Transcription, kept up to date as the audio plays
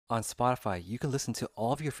On Spotify, you can listen to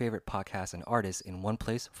all of your favorite podcasts and artists in one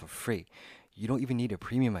place for free. You don't even need a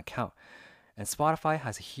premium account. And Spotify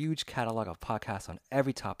has a huge catalog of podcasts on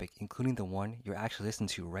every topic, including the one you're actually listening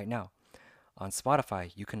to right now. On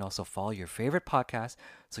Spotify, you can also follow your favorite podcast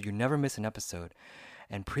so you never miss an episode.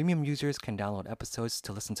 And premium users can download episodes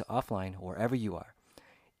to listen to offline wherever you are.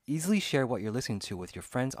 Easily share what you're listening to with your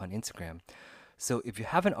friends on Instagram. So if you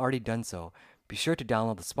haven't already done so, be sure to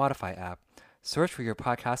download the Spotify app, search for your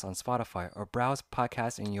podcast on Spotify, or browse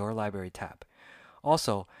podcasts in your library tab.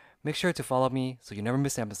 Also, make sure to follow me so you never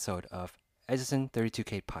miss an episode of Edison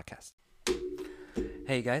 32K Podcast.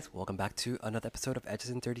 Hey guys, welcome back to another episode of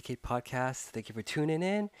Edison 30K Podcast. Thank you for tuning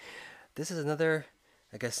in. This is another,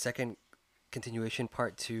 second continuation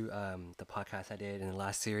part to the podcast I did in the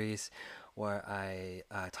last series where I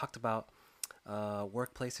talked about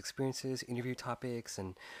workplace experiences, interview topics,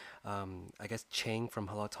 and Chang from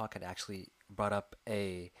HelloTalk had actually brought up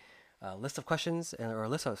a list of questions or a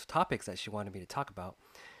list of topics that she wanted me to talk about.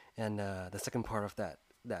 And the second part of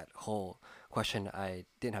that whole question I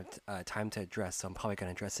didn't have time to address, so I'm probably going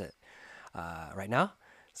to address it right now.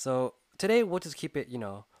 So today we'll just keep it,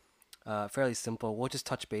 fairly simple. We'll just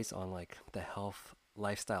touch base on like the health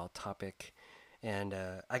lifestyle topic. And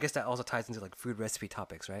I guess that also ties into like food recipe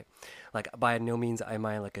topics, right? Like by no means am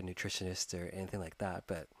I like a nutritionist or anything like that,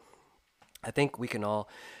 but I think we can all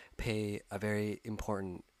pay a very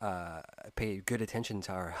important, pay good attention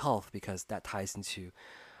to our health because that ties into,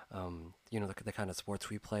 the kind of sports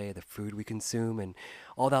we play, the food we consume, and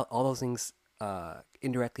all those things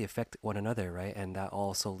indirectly affect one another, right? And that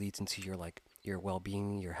also leads into your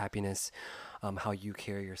well-being, your happiness, how you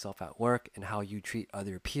carry yourself at work, and how you treat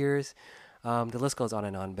other peers. The list goes on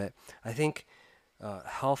and on, but I think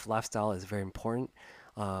health lifestyle is very important.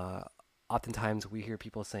 Oftentimes we hear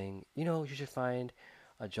people saying, you should find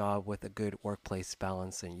a job with a good workplace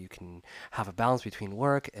balance, and you can have a balance between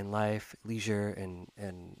work and life, leisure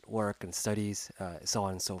and work and studies, so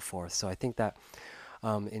on and so forth. So I think that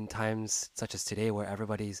in times such as today, where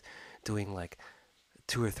everybody's doing like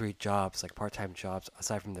 2 or 3 jobs, like part-time jobs,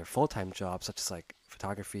 aside from their full-time jobs, such as like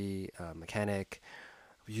photography, mechanic,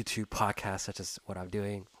 YouTube podcasts, such as what I'm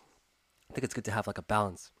doing, I think it's good to have like a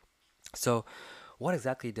balance. So what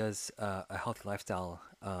exactly does a healthy lifestyle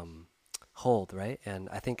hold, right? And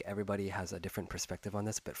I think everybody has a different perspective on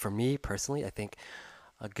this, but for me personally, I think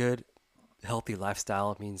a good healthy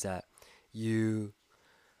lifestyle means that you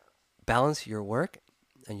balance your work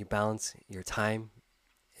and you balance your time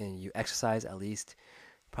and you exercise at least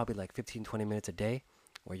probably like 15-20 minutes a day,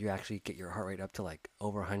 where you actually get your heart rate up to like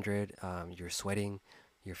over 100. You're sweating,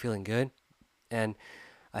 you're feeling good. And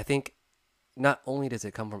I think not only does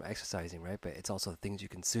it come from exercising, right, but it's also the things you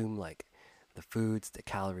consume, like the foods, the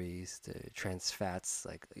calories, the trans fats,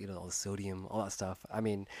 like, all the sodium, all that stuff. I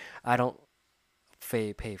mean, I don't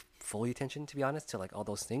pay fully attention, to be honest, to like all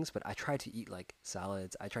those things, but I try to eat like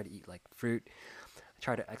salads. I try to eat like fruit. I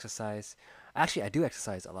try to exercise. Actually, I do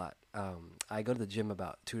exercise a lot. I go to the gym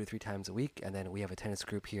about 2 to 3 times a week, and then we have a tennis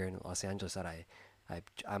group here in Los Angeles that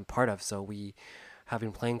I'm part of. So we have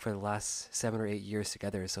been playing for the last 7 or 8 years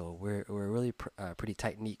together. So we're really pretty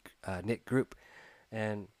tight knit group,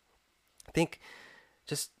 and I think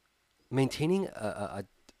just maintaining a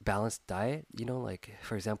balanced diet. Like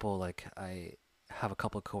for example, like I have a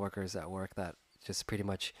couple of coworkers at work that just pretty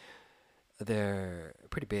much they're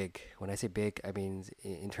pretty big. When I say big, I mean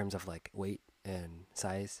in terms of like weight and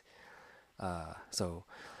size. So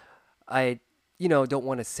I, don't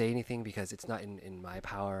want to say anything because it's not in my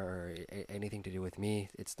power or anything to do with me.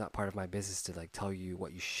 It's not part of my business to like tell you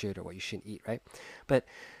what you should or what you shouldn't eat, right? But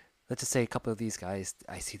let's just say a couple of these guys,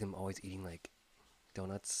 I see them always eating like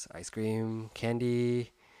donuts, ice cream,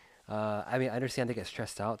 candy. I mean, I understand they get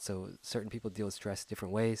stressed out, so certain people deal with stress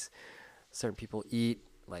different ways. Certain people eat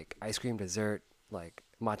like ice cream, dessert, like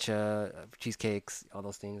matcha, cheesecakes, all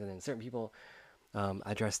those things, and then certain people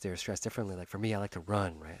address their stress differently. Like for me, I like to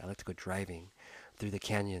run, right? I like to go driving through the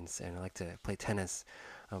canyons, and I like to play tennis.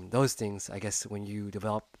 Those things, I guess, when you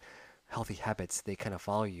develop healthy habits, they kind of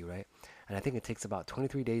follow you, right? And I think it takes about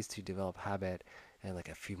 23 days to develop habit, and like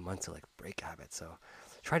a few months to like break habits. So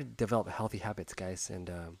try to develop healthy habits, guys, and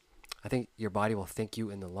I think your body will thank you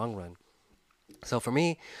in the long run. So for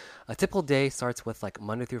me, a typical day starts with like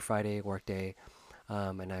Monday through Friday work day,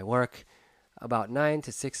 and I work about 9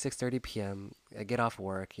 to 6:30 p.m. I get off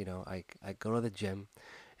work, I go to the gym,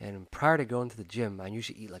 and prior to going to the gym, I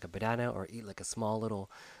usually eat like a banana or eat like a small little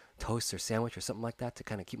toast or sandwich or something like that to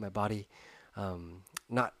kind of keep my body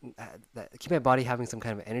not keep my body having some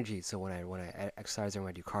kind of energy. So when I exercise or when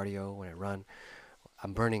I do cardio, when I run,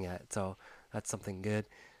 I'm burning it. So that's something good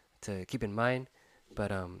to keep in mind.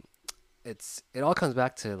 But it all comes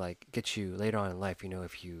back to like get you later on in life.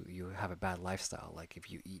 If you have a bad lifestyle, like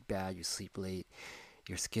if you eat bad, you sleep late,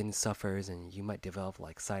 your skin suffers, and you might develop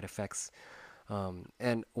like side effects.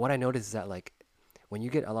 And what I noticed is that like when you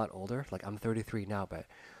get a lot older, like I'm 33 now, but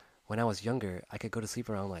when I was younger, I could go to sleep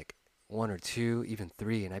around like 1 or 2, even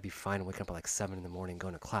 3, and I'd be fine waking up at like 7 in the morning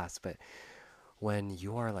going to class. But when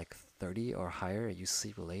you are like 30 or higher and you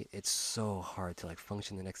sleep late, it's so hard to like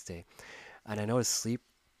function the next day. And I notice sleep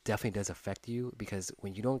definitely does affect you because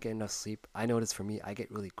when you don't get enough sleep, I notice for me, I get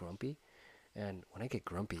really grumpy. And when I get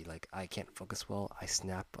grumpy, like I can't focus well, I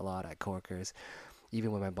snap a lot at coworkers.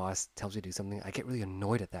 Even when my boss tells me to do something, I get really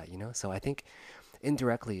annoyed at that. So I think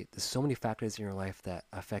indirectly, there's so many factors in your life that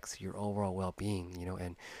affects your overall well-being.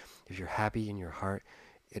 And if you're happy in your heart,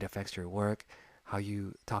 it affects your work, how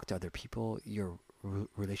you talk to other people, your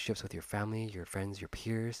relationships with your family, your friends, your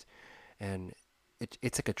peers, and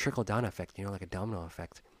it's like a trickle down effect, like a domino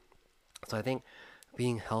effect. So I think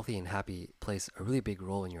being healthy and happy plays a really big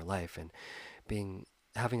role in your life, and being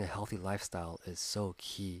having a healthy lifestyle is so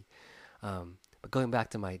key. But going back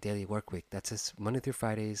to my daily work week, that's just Monday through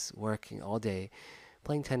Fridays, working all day,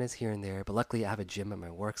 playing tennis here and there. But luckily, I have a gym at my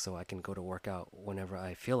work, so I can go to work out whenever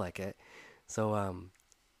I feel like it. So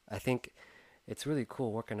I think it's really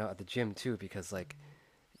cool working out at the gym too, because like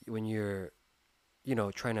when you're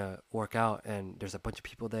trying to work out and there's a bunch of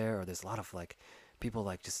people there, or there's a lot of like people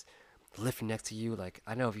like just lifting next to you. Like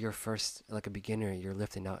I know if you're first like a beginner, you're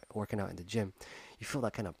lifting out, working out in the gym, you feel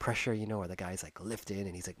that kind of pressure, where the guy's like lifting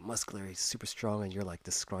and he's like muscular, he's super strong, and you're like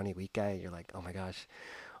this scrawny weak guy. And you're like, oh my gosh,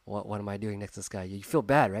 what am I doing next to this guy? You feel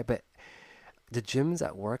bad, right? But the gyms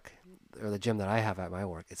at work, or the gym that I have at my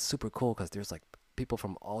work, it's super cool because there's like people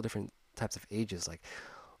from all different types of ages, like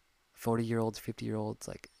 40-year-olds, 50-year-olds,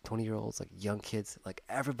 like 20-year-olds, like young kids. Like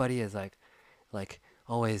everybody is like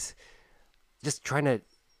always just trying to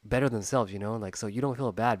better themselves. Like so you don't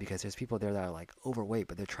feel bad because there's people there that are like overweight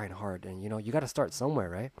but they're trying hard, and you got to start somewhere,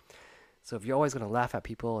 right? So if you're always going to laugh at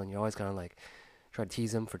people and you're always going to like try to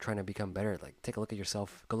tease them for trying to become better, like take a look at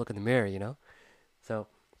yourself, go look in the mirror. So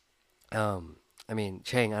I mean,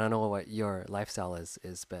 Chang, I don't know what your lifestyle is,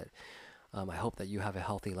 but I hope that you have a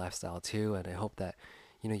healthy lifestyle too, and I hope that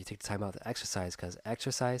you take the time out to exercise, because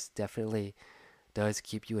exercise definitely does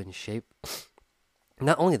keep you in shape.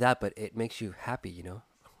 Not only that, but it makes you happy.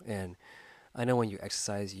 And I know when you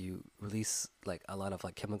exercise, you release like a lot of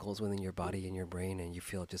like chemicals within your body and your brain, and you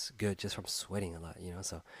feel just good just from sweating a lot.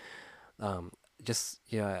 So, um, just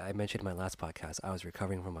I mentioned in my last podcast, I was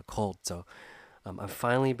recovering from a cold, so I'm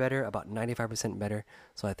finally better, about 95% better.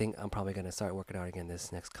 So I think I'm probably gonna start working out again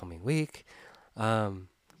this next coming week. But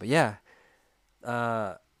yeah,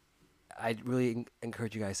 uh, I really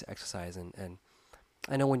encourage you guys to exercise, and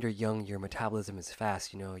I know when you're young, your metabolism is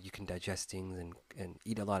fast. You can digest things and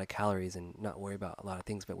eat a lot of calories and not worry about a lot of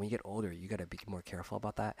things. But when you get older, you got to be more careful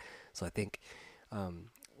about that. So I think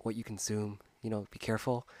what you consume, be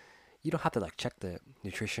careful. You don't have to like check the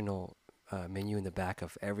nutritional menu in the back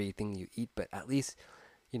of everything you eat, but at least,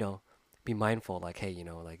 you know, be mindful. Like, hey,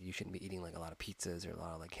 like you shouldn't be eating like a lot of pizzas or a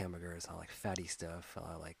lot of like hamburgers, a lot of like fatty stuff. A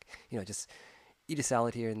lot of, like, just eat a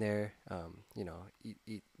salad here and there.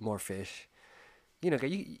 Eat more fish. You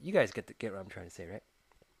guys get what I'm trying to say, right?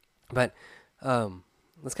 But um,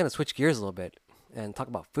 let's kind of switch gears a little bit and talk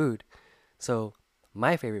about food. So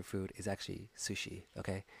my favorite food is actually sushi.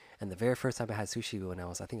 Okay, and the very first time I had sushi when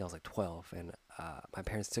I think I was like 12, and my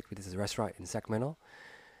parents took me to this restaurant in Sacramento,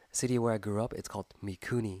 city where I grew up. It's called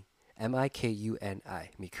Mikuni. Mikuni,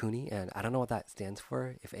 Mikuni, and I don't know what that stands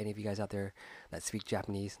for. If any of you guys out there that speak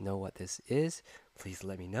Japanese know what this is, please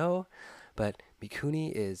let me know. But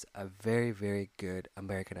Mikuni is a very, very good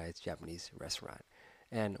Americanized Japanese restaurant.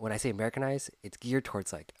 And when I say Americanized, it's geared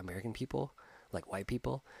towards like American people, like white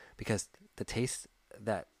people, because the taste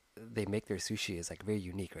that they make their sushi is like very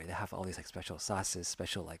unique, right? They have all these like special sauces,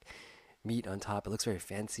 special like meat on top. It looks very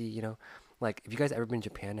fancy. Like if you guys ever been in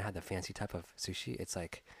Japan and had the fancy type of sushi, it's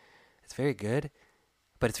like it's very good,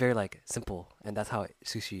 but it's very like simple, and that's how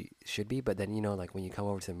sushi should be. But then like when you come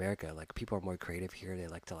over to America, like people are more creative here. They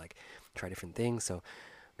like to like try different things. So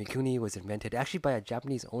Mikuni was invented actually by a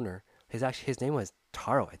Japanese owner. His name was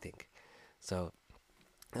Taro, I think. So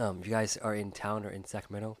if you guys are in town or in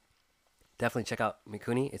Sacramento, definitely check out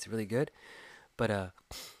Mikuni. It's really good. But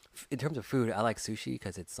in terms of food, I like sushi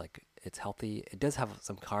because it's healthy. It does have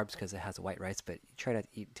some carbs because it has white rice, but you try not to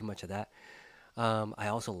eat too much of that. I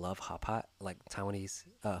also love hot pot, like Taiwanese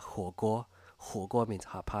huo guo. Huo guo means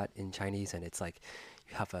hot pot in Chinese, and it's like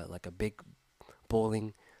you have like a big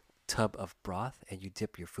boiling tub of broth, and you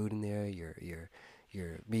dip your food in there, your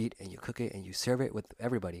your meat and you cook it and you serve it with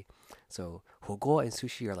everybody. So火锅and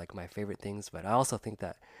sushi are like my favorite things, but I also think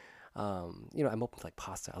that I'm open to like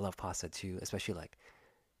pasta. I love pasta too, especially like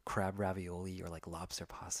crab ravioli or like lobster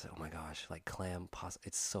pasta. Oh my gosh, like clam pasta.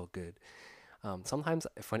 It's so good. Sometimes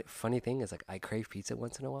a funny thing is like I crave pizza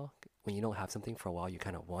once in a while. When you don't have something for a while, you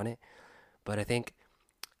kind of want it. But I think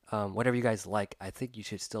whatever you guys like, I think you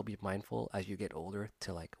should still be mindful as you get older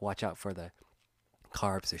to like watch out for the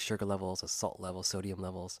carbs, the sugar levels, the salt levels, sodium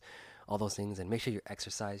levels, all those things, and make sure you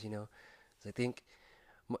exercise. 'Cause I think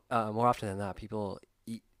more often than not, people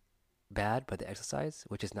eat bad, but they exercise,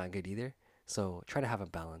 which is not good either. So try to have a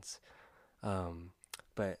balance. Um,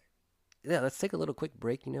 but yeah, let's take a little quick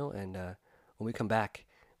break, and when we come back,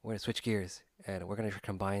 we're gonna switch gears and we're gonna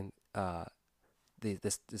combine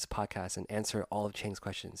this podcast and answer all of Chang's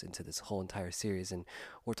questions into this whole entire series, and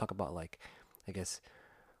we'll talk about like, I guess,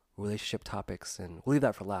 relationship topics, and we'll leave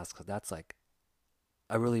that for last because that's like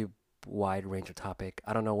a really wide range of topic.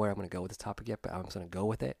 I don't know where I'm gonna go with this topic yet, but I'm just gonna go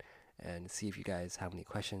with it and see if you guys have any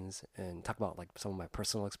questions and talk about like some of my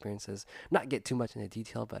personal experiences. Not get too much into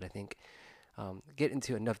detail, but I think get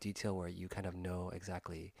into enough detail where you kind of know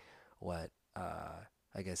exactly what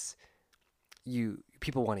I guess you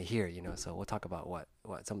people want to hear. So we'll talk about what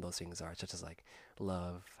some of those things are, such as like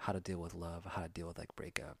love, how to deal with love, how to deal with like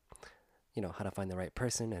breakup, how to find the right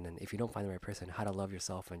person, and then if you don't find the right person, how to love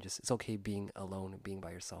yourself, and just it's okay being alone, being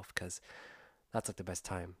by yourself, because that's like the best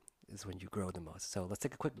time is when you grow the most. So let's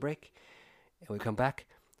take a quick break, and when we come back,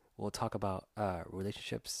 we'll talk about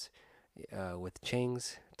relationships with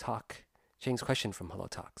Chang's question from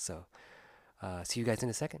HelloTalk. So see you guys in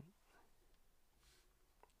a second.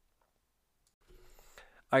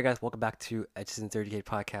 All right, guys, welcome back to Edges and 38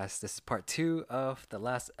 podcast. This is part two of the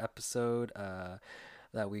last episode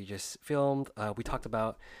that we just filmed. We talked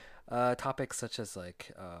about topics such as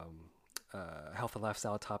like health and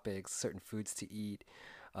lifestyle topics, certain foods to eat.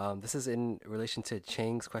 This is in relation to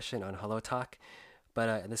Chang's question on Hello Talk.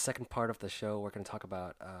 But in the second part of the show, we're going to talk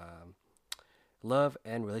about love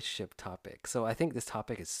and relationship topic. So I think this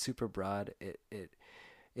topic is super broad. It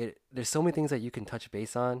there's so many things that you can touch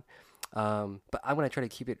base on, but I'm gonna try to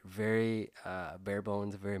keep it very bare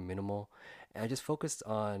bones, very minimal, and I just focused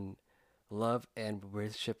on love and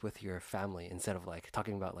relationship with your family instead of like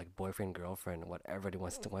talking about like boyfriend, girlfriend, what everybody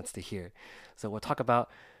wants to hear. So we'll talk about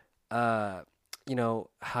uh,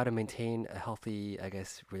 how to maintain a healthy, I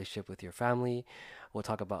guess, relationship with your family. We'll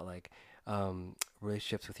talk about like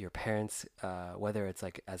relationships with your parents, whether it's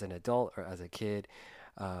like as an adult or as a kid.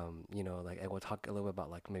 Like I will talk a little bit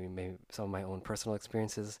about like maybe some of my own personal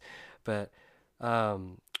experiences, but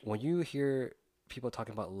when you hear people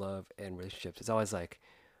talking about love and relationships, it's always like,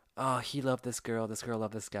 oh, he loved this girl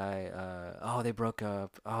loved this guy, oh, they broke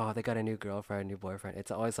up, oh, they got a new girlfriend, new boyfriend.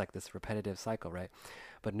 It's always like this repetitive cycle, right?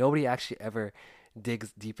 But nobody actually ever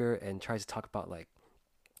digs deeper and tries to talk about like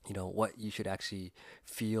what you should actually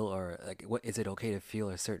feel, or like what is it okay to feel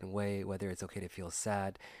a certain way, whether it's okay to feel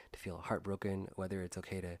sad, to feel heartbroken, whether it's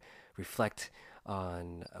okay to reflect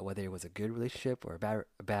on whether it was a good relationship or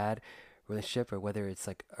a bad relationship, or whether it's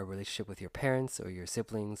like a relationship with your parents or your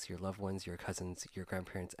siblings, your loved ones, your cousins, your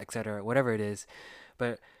grandparents, etc., whatever it is.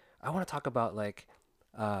 But I want to talk about like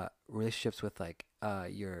relationships with like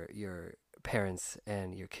your parents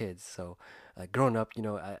and your kids. So growing up,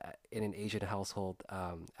 in an Asian household,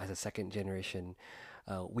 as a second generation,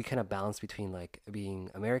 we kind of balance between like being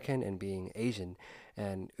American and being Asian.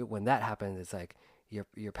 And when that happens, it's like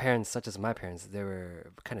your parents, such as my parents, they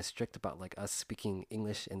were kind of strict about like us speaking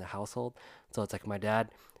English in the household. So it's like my dad,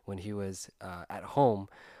 when he was at home,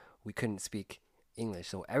 we couldn't speak English.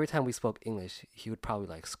 So every time we spoke English, he would probably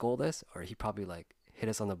like scold us, or he probably like hit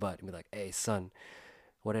us on the butt and be like, "Hey, son,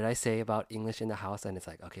 what did I say about English in the house?" And it's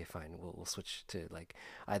like, okay, fine, we'll switch to like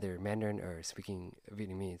either Mandarin or speaking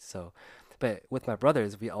Vietnamese. So, but with my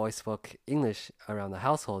brothers, we always spoke English around the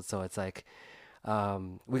household. So it's like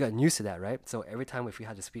we got used to that, right? So every time if we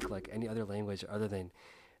had to speak like any other language other than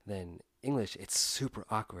English, it's super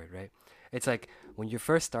awkward, right? It's like when you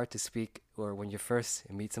first start to speak, or when you first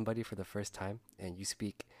meet somebody for the first time, and you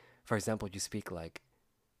speak, for example, you speak like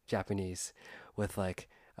Japanese with like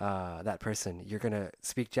that person. You're gonna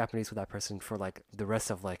speak Japanese with that person for like the rest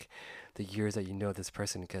of like the years that you know this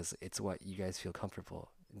person, because it's what you guys feel comfortable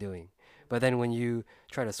doing. But then when you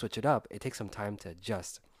try to switch it up, it takes some time to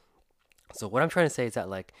adjust. So what I'm trying to say is that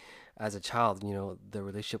like as a child, the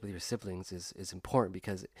relationship with your siblings is important,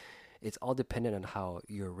 because it's all dependent on how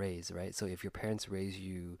you're raised, right? So if your parents raise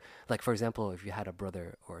you, like for example, if you had a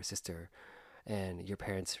brother or a sister and your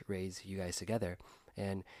parents raise you guys together,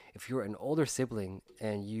 and if you're an older sibling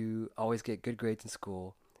and you always get good grades in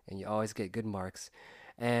school, and you always get good marks,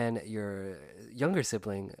 and your younger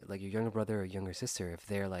sibling, like your younger brother or younger sister, if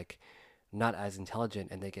they're like not as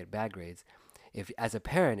intelligent and they get bad grades, if as a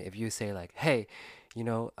parent, if you say like, hey, you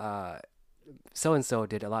know, so and so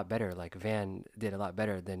did a lot better, like Van did a lot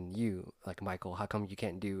better than you, like Michael, how come you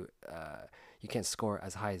can't score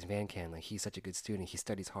as high as Van can? Like he's such a good student, he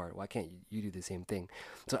studies hard. Why can't you do the same thing?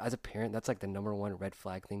 So as a parent, that's like the number one red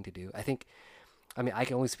flag thing to do. I think, I mean, I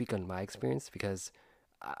can only speak on my experience because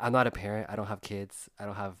I'm not a parent. I don't have kids. I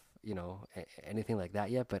don't have, anything like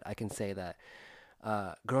that yet. But I can say that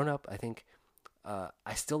growing up, I think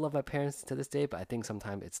I still love my parents to this day. But I think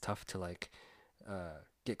sometimes it's tough to like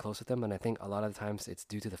get close with them. And I think a lot of the times it's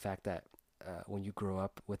due to the fact that when you grow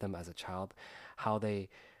up with them as a child, how they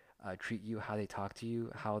treat you, how they talk to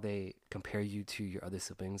you, how they compare you to your other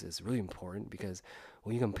siblings is really important because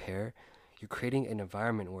when you compare, you're creating an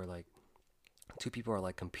environment where like two people are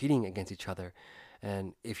like competing against each other,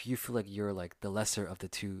 and if you feel like you're like the lesser of the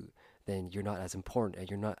two, then you're not as important and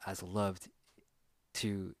you're not as loved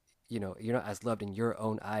to, you're not as loved in your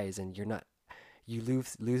own eyes, and you're not, you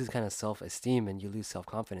lose kind of self-esteem and you lose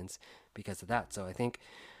self-confidence because of that. So I think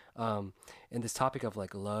in this topic of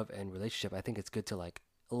like love and relationship, I think it's good to like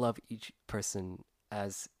love each person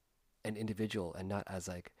as an individual and not as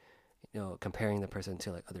like, comparing the person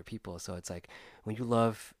to like other people. So it's like when you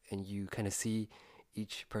love and you kind of see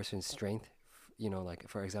each person's strength, like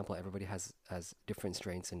for example, everybody has different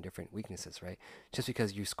strengths and different weaknesses, right? Just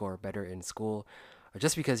because you score better in school or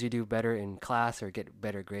just because you do better in class or get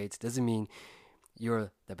better grades doesn't mean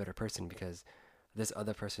you're the better person, because this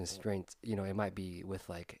other person's strength, it might be with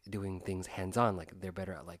like doing things hands-on, like they're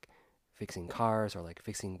better at like fixing cars or like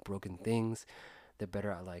fixing broken things. They're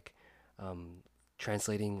better at like um,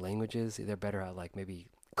 translating languages. They're better at like maybe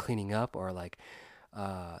cleaning up, or like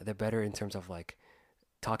they're better in terms of like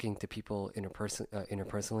talking to people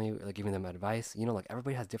interpersonally, like giving them advice. Like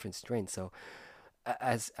everybody has different strengths. So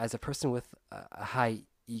as a person with a high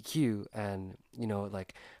EQ, and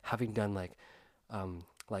like having done like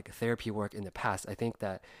therapy work in the past, I think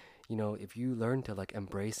that if you learn to like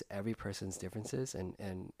embrace every person's differences,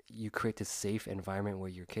 and you create this safe environment where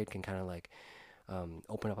your kid can kind of like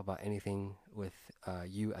open up about anything with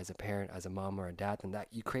you as a parent, as a mom or a dad, then that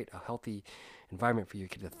you create a healthy environment for your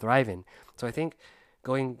kid to thrive in. So I think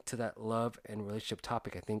going to that love and relationship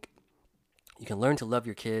topic, I think you can learn to love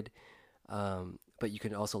your kid, but you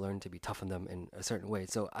can also learn to be tough on them in a certain way.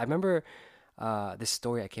 So I remember this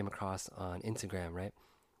story I came across on Instagram, right?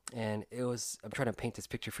 And it was, I'm trying to paint this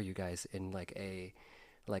picture for you guys in like a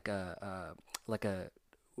like a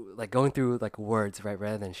like going through like words, right,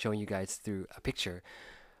 rather than showing you guys through a picture.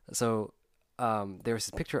 So there was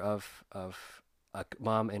this picture of a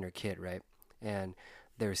mom and her kid, right? And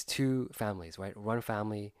there's two families, right? One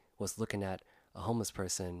family was looking at a homeless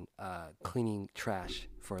person cleaning trash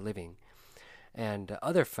for a living, and the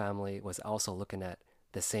other family was also looking at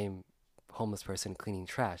the same homeless person cleaning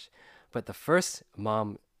trash. But the first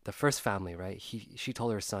family, right? She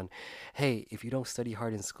told her son, "Hey, if you don't study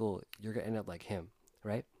hard in school, you're gonna end up like him,"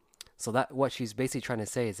 right? So that what she's basically trying to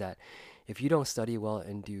say is that if you don't study well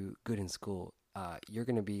and do good in school, you're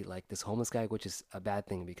gonna be like this homeless guy, which is a bad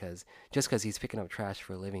thing, because just because he's picking up trash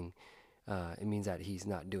for a living, it means that he's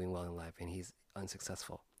not doing well in life and he's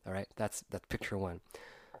unsuccessful. All right, that's picture one.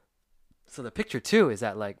 So the picture two is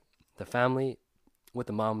that like the family with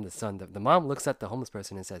the mom and the son. The mom looks at the homeless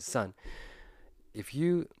person and says, "Son, if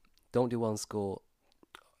you don't do well in school,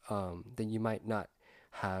 then you might not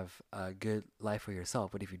have a good life for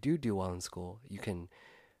yourself. But if you do well in school, you can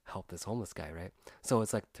help this homeless guy, right?" So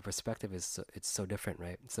it's like the perspective is it's so different,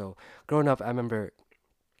 right? So growing up, I remember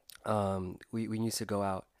we used to go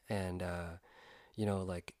out and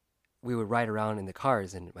like we would ride around in the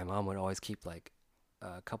cars, and my mom would always keep like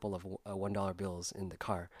a couple of $1 bills in the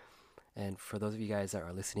car. And for those of you guys that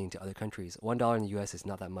are listening to other countries, $1 in the U.S. is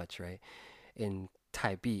not that much, right? In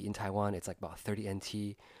in Taiwan, it's like about 30 NT.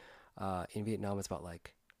 In Vietnam, it's about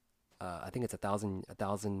like I think it's a thousand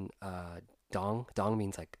dong. Dong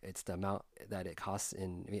means like it's the amount that it costs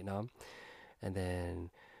in Vietnam. And then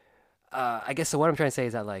I guess so. What I'm trying to say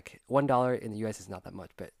is that like $1 in the U.S. is not that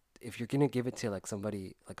much, but if you're gonna give it to like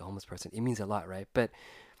somebody like a homeless person, it means a lot, right? But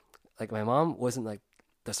like my mom wasn't like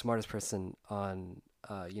the smartest person on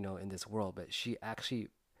in this world, but she actually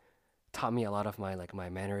taught me a lot of my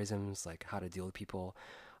mannerisms, like how to deal with people,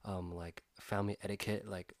 like family etiquette.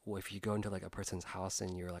 Like if you go into like a person's house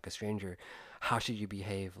and you're like a stranger, how should you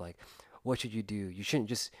behave? Like what should you do? You shouldn't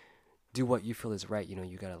just do what you feel is right.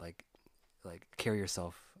 You gotta like carry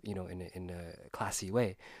yourself, in a classy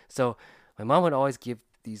way. So my mom would always give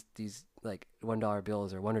these like $1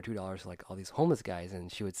 bills or $1 or $2 to like all these homeless guys,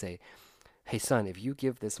 and she would say, "Hey son, if you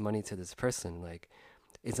give this money to this person, like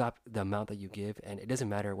it's not the amount that you give, and it doesn't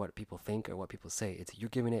matter what people think or what people say. It's you're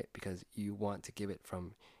giving it because you want to give it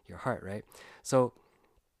from your heart, right?" So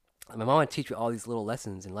my mom would teach me all these little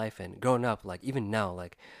lessons in life, and growing up, like even now,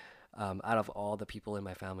 like out of all the people in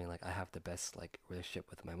my family, like I have the best like relationship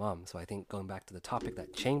with my mom. So I think going back to the topic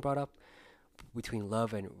that Chang brought up between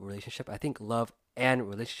love and relationship, I think love and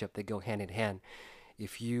relationship they go hand in hand.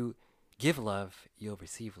 If you give love, you'll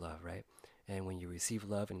receive love, right? And when you receive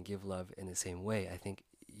love and give love in the same way, I think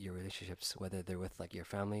your relationships, whether they're with like your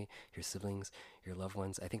family, your siblings, your loved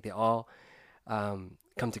ones, I think they all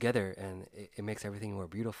come together, and it makes everything more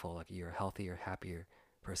beautiful. Like you're a healthier, happier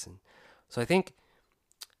person. So I think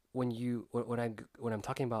when I'm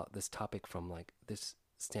talking about this topic from like this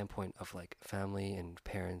standpoint of like family and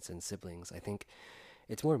parents and siblings, I think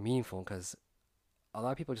it's more meaningful because a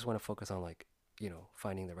lot of people just want to focus on like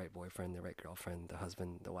finding the right boyfriend, the right girlfriend, the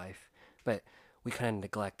husband, the wife, but we kind of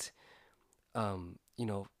neglect um, you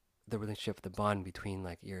know the relationship, the bond between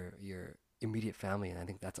like your immediate family, and I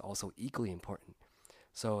think that's also equally important.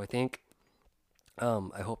 So I think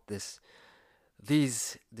I hope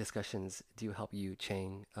these discussions do help you,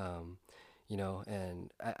 Chang. And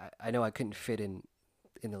I know I couldn't fit in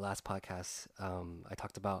the last podcast. I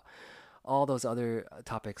talked about all those other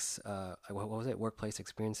topics. What was it? Workplace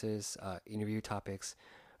experiences, interview topics.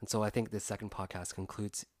 And so I think this second podcast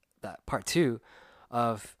concludes that part two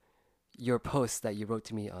of your post that you wrote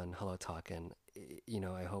to me on HelloTalk. And,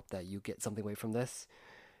 I hope that you get something away from this.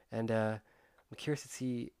 And I'm curious to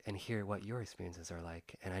see and hear what your experiences are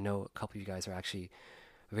like. And I know a couple of you guys are actually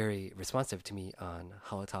very responsive to me on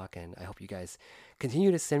HelloTalk, and I hope you guys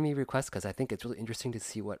continue to send me requests because I think it's really interesting to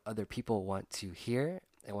see what other people want to hear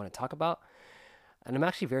and want to talk about. And I'm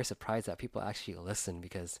actually very surprised that people actually listen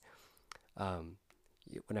because um,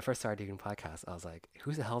 when I first started doing podcasts, I was like,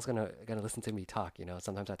 "Who the hell's gonna listen to me talk?"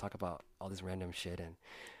 Sometimes I talk about all this random shit, and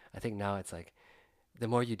I think now it's like the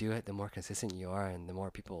more you do it, the more consistent you are, and the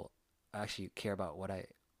more people actually care about what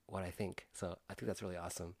I think. So I think that's really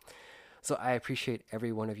awesome. So I appreciate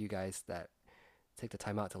every one of you guys that take the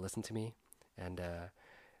time out to listen to me, and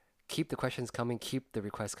keep the questions coming, keep the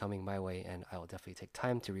requests coming my way, and I will definitely take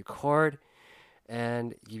time to record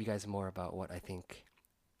and give you guys more about what I think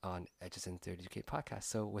on Edges and Third Educate podcast.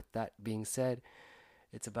 So with that being said,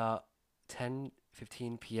 it's about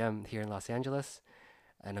 10:15 p.m. here in Los Angeles,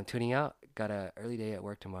 and I'm tuning out. Got a early day at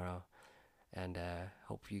work tomorrow, and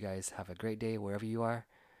hope you guys have a great day wherever you are.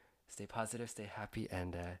 Stay positive, stay happy,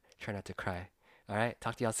 and try not to cry. All right,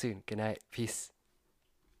 talk to y'all soon. Good night. Peace.